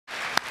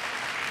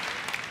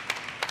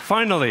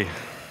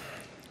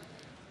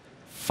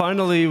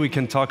Finally, we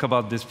can talk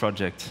about this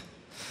project.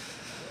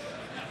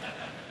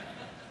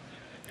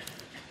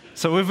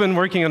 So we've been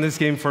working on this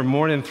game for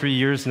more than 3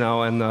 years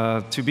now, and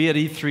to be at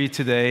E3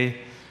 today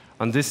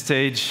on this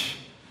stage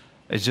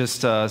is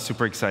just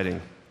super exciting.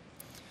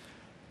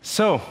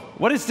 So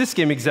what is this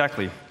game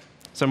exactly?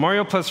 So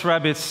Mario plus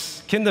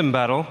Rabbids Kingdom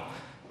Battle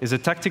is a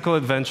tactical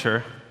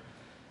adventure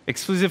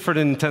exclusive for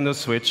the Nintendo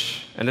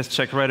Switch, and let's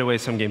check right away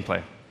some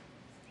gameplay.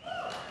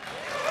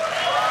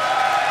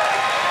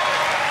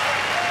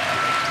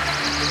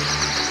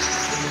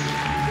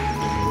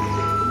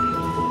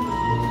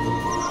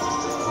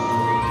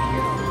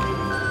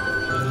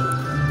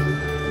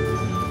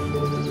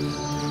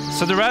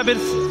 So the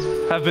rabbits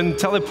have been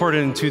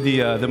teleported into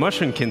the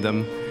Mushroom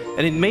Kingdom,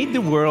 and it made the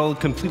world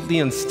completely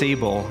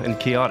unstable and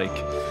chaotic.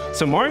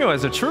 So Mario,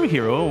 as a true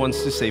hero,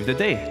 wants to save the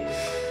day,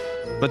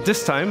 but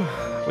this time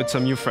with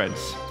some new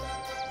friends.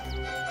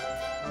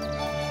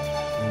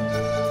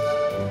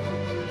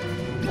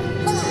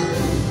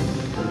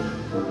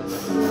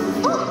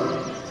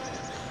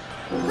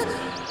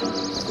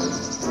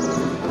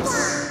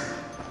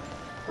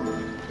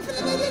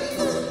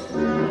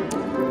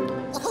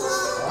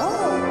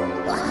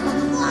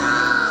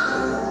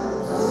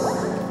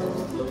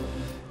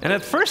 And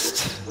at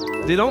first,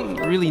 they don't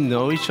really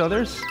know each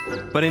other,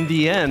 but in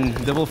the end,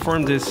 they will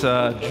form this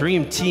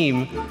dream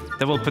team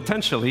that will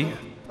potentially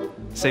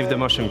save the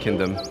Mushroom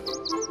Kingdom.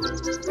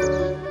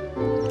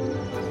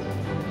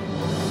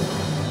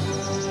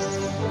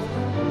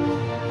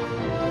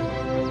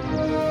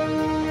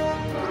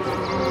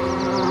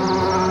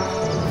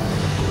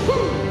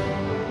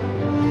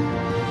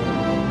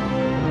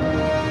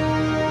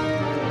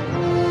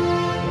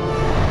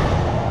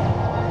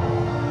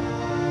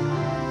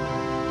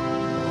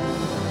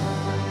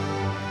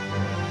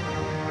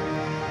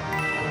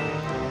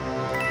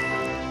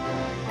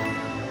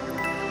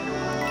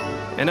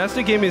 And as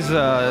the game is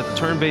a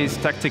turn-based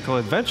tactical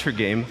adventure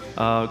game,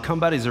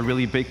 combat is a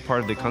really big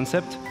part of the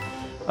concept.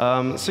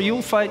 So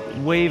you'll fight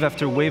wave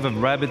after wave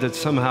of rabbit that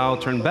somehow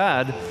turn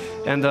bad.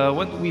 And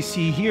what we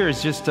see here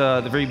is just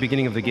the very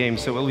beginning of the game,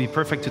 so it will be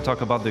perfect to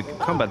talk about the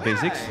combat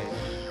basics.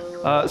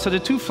 So the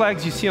two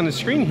flags you see on the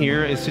screen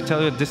here is to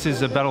tell you that this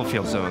is a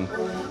battlefield zone.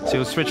 So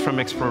you'll switch from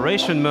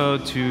exploration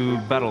mode to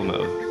battle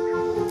mode.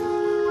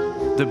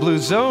 The blue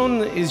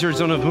zone is your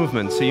zone of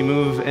movement, so you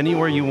move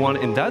anywhere you want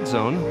in that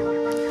zone.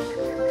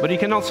 But you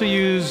can also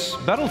use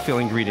battlefield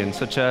ingredients,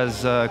 such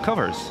as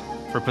covers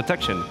for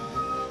protection.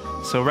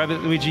 So Rabbid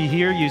Luigi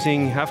here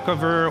using half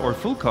cover or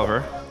full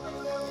cover.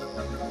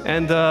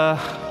 And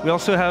we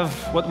also have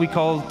what we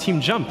call team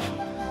jump.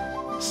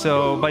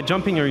 So by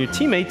jumping on your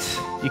teammates,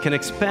 you can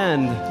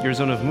expand your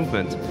zone of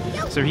movement.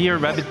 So here,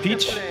 Rabbid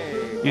Peach,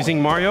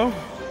 using Mario,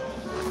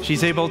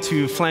 she's able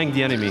to flank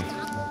the enemy.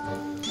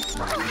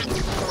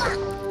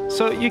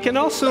 So you can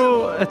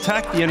also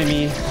attack the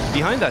enemy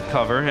behind that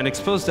cover and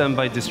expose them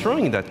by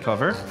destroying that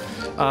cover,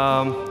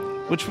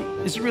 which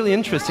is really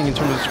interesting in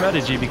terms of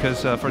strategy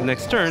because for the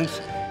next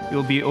turns,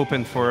 you'll be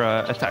open for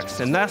attacks.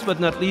 And last but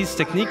not least,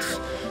 techniques.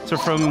 So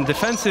from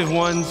defensive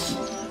ones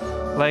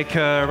like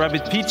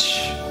Rabbid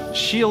Peach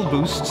shield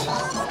boost,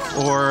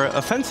 or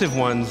offensive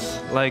ones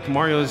like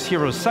Mario's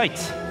Hero Sight,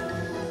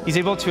 he's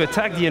able to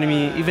attack the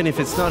enemy even if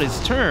it's not his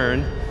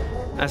turn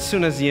as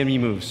soon as the enemy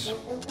moves.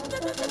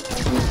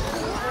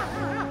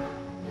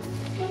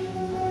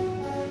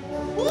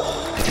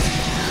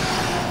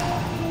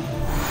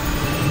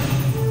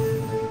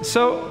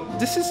 So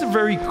this is a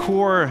very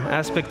core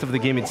aspect of the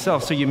game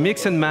itself. So you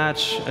mix and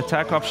match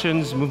attack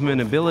options,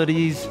 movement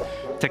abilities,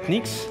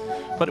 techniques,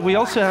 but we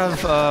also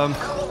have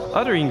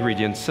other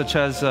ingredients such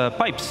as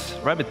pipes,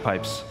 rabbit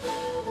pipes.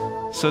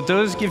 So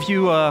those give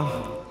you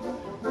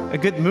a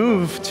good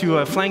move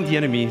to flank the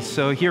enemy.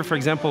 So here, for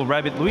example,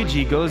 Rabbid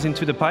Luigi goes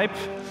into the pipe,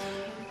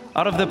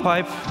 out of the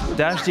pipe,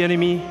 dash the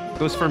enemy,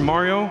 goes for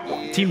Mario,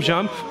 team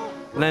jump,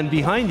 land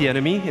behind the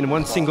enemy in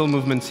one single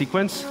movement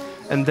sequence,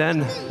 and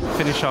then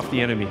finish off the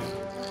enemy.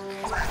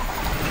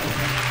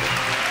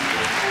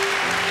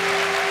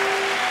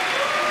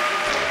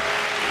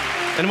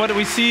 And what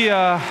we see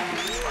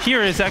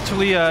here is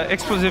actually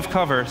explosive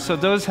cover. So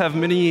those have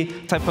many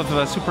type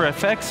of super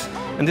effects,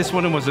 and this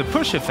one was a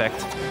push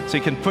effect. So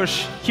you can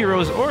push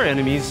heroes or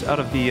enemies out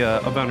of the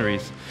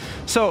boundaries.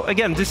 So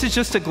again, this is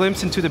just a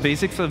glimpse into the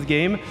basics of the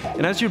game.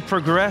 And as you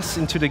progress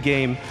into the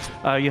game,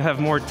 you have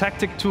more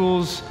tactic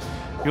tools.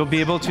 You'll be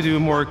able to do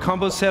more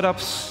combo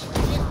setups.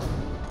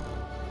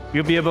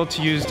 You'll be able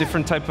to use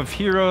different type of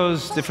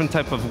heroes, different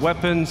type of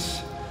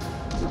weapons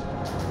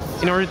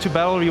in order to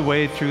battle your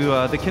way through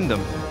the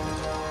kingdom.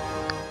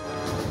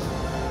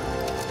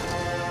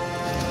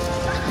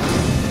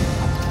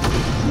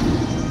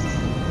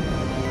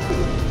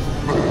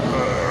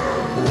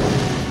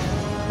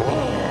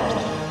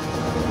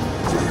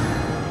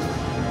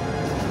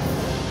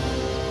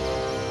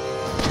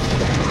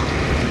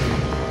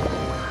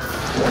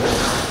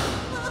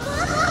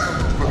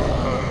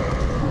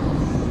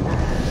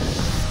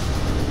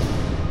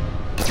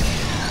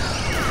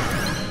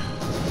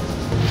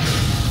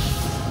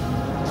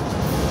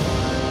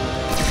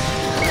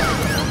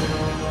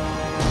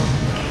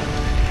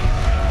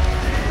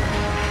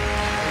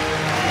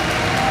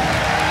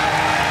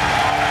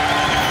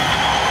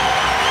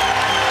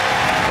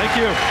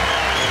 Thank you.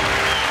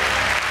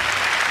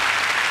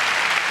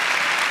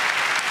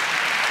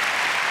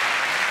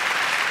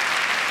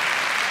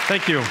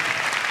 Thank you.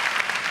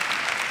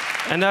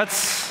 And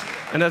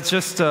that's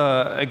just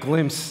a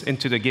glimpse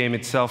into the game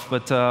itself.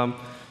 But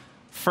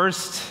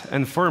first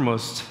and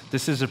foremost,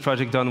 this is a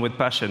project done with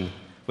passion,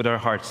 with our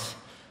hearts.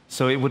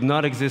 So it would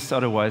not exist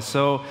otherwise.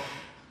 So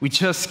we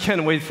just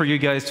can't wait for you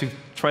guys to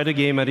try the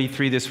game at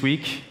E3 this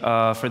week.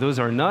 For those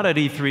who are not at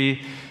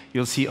E3,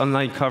 you'll see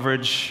online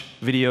coverage,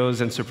 videos,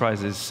 and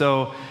surprises.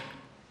 So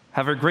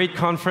have a great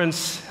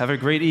conference. Have a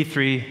great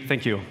E3.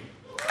 Thank you.